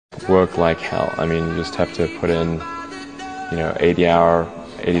work like hell. I mean, you just have to put in, 80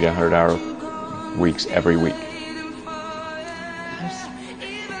 to 100 hour weeks every week.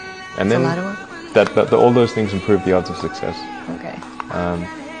 And then That's a lot of work. all those things improve the odds of success. Okay.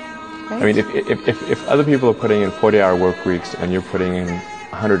 I mean, if other people are putting in 40-hour work weeks and you're putting in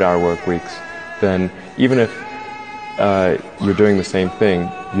 100-hour work weeks, then even if you're doing the same thing,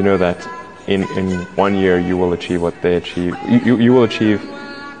 you know that in 1 year you will achieve what they achieve. You will achieve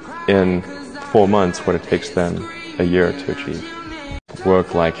in 4 months what it takes them a year to achieve.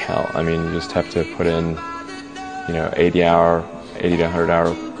 Work like hell. I mean, you just have to put in, 80 to 100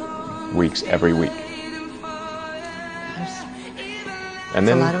 hour weeks every week. And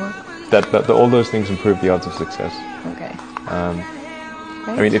then That's a lot of work. all those things improve the odds of success. Okay.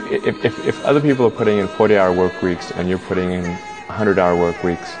 I mean, if other people are putting in 40-hour work weeks and you're putting in 100-hour work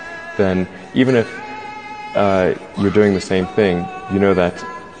weeks, then even if you're doing the same thing, you know that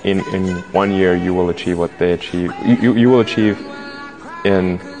in 1 year you will achieve what they achieve. You will achieve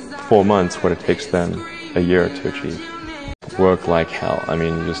in 4 months what it takes them a year to achieve. Work like hell. I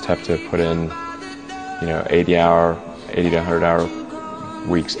mean, you just have to put in, 80 to 100 hour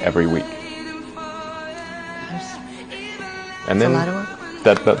weeks every week. And That's then a lot of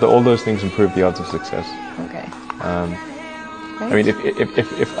work. all those things improve the odds of success. Okay. I mean,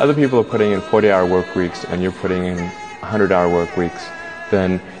 if other people are putting in 40-hour work weeks and you're putting in 100-hour work weeks,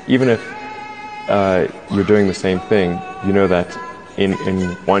 then even if you're doing the same thing, you know that in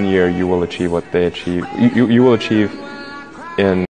 1 year you will achieve what they achieve. You will achieve in